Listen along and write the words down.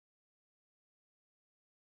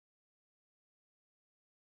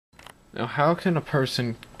Now, how can a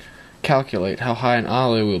person calculate how high an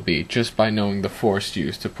Ollie will be just by knowing the force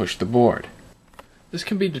used to push the board? This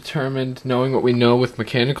can be determined knowing what we know with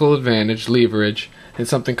mechanical advantage, leverage, and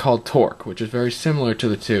something called torque, which is very similar to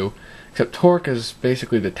the two, except torque is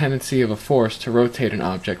basically the tendency of a force to rotate an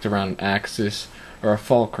object around an axis or a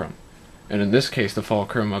fulcrum. And in this case, the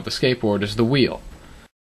fulcrum of the skateboard is the wheel.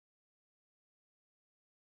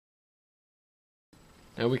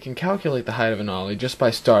 Now we can calculate the height of an Ollie just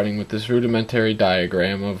by starting with this rudimentary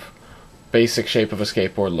diagram of basic shape of a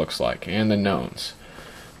skateboard looks like, and the knowns,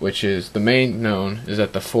 which is the main known is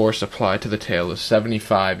that the force applied to the tail is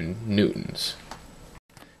 75 newtons.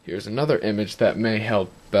 Here's another image that may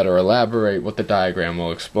help better elaborate what the diagram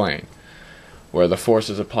will explain, where the force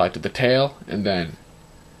is applied to the tail, and then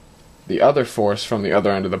the other force from the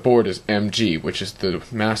other end of the board is mg, which is the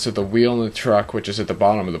mass of the wheel in the truck, which is at the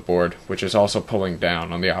bottom of the board, which is also pulling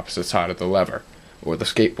down on the opposite side of the lever, or the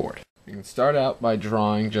skateboard. You can start out by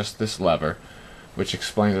drawing just this lever, which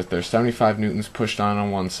explains that there's 75 newtons pushed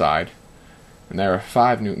on one side, and there are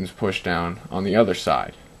 5 newtons pushed down on the other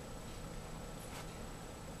side.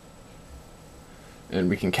 And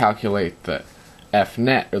we can calculate the F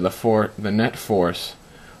net, or the net force,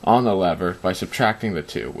 on the lever by subtracting the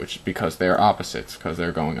two, which because they are opposites, because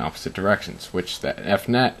they're going opposite directions, which the F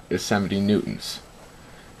net is 70 newtons.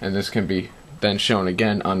 And this can be then shown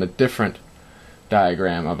again on a different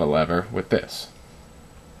diagram of a lever with this.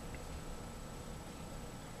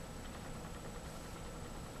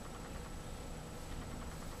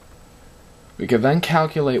 We can then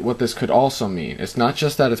calculate what this could also mean. It's not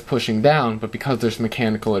just that it's pushing down, but because there's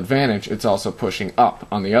mechanical advantage, it's also pushing up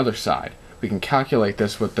on the other side. We can calculate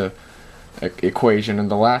this with the equation in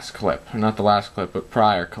the last clip, not the last clip, but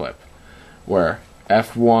prior clip, where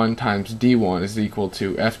F1 times D1 is equal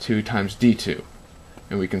to F2 times D2.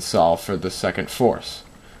 And we can solve for the second force,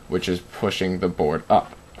 which is pushing the board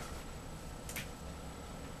up.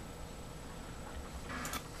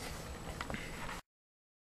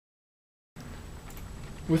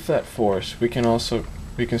 With that force, we can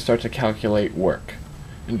start to calculate work.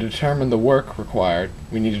 And to determine the work required,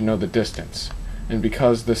 we need to know the distance. And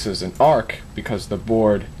because this is an arc, because the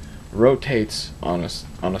board rotates on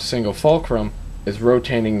a single fulcrum, is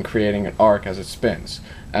rotating and creating an arc as it spins,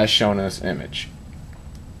 as shown in this image.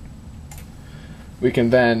 We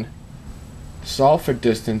can then solve for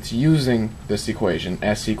distance using this equation,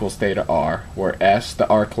 S equals theta r, where S, the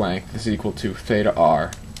arc length, is equal to theta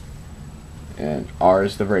r, and r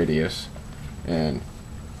is the radius, and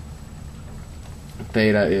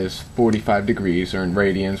theta is 45 degrees, or in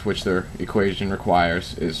radians, which their equation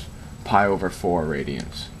requires, is pi over 4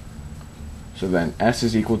 radians. So then S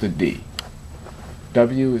is equal to D.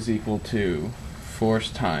 W is equal to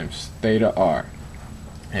force times theta r.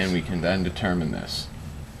 And we can then determine this,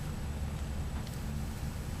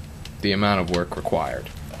 the amount of work required.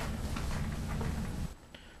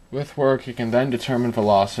 With work, you can then determine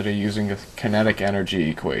velocity using a kinetic energy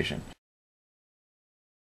equation.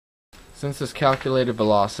 Since this calculated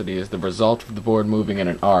velocity is the result of the board moving in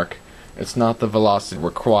an arc, it's not the velocity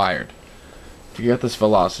required. To get this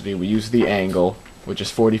velocity, we use the angle, which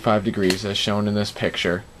is 45 degrees as shown in this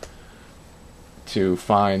picture, to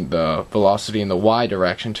find the velocity in the y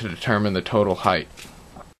direction to determine the total height.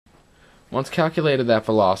 Once calculated that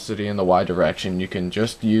velocity in the y direction, you can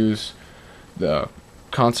just use the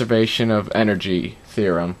conservation of energy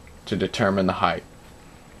theorem to determine the height.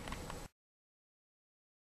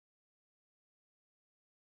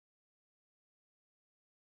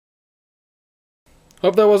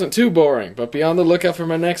 Hope that wasn't too boring, but be on the lookout for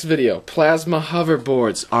my next video. Plasma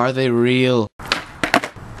hoverboards, are they real?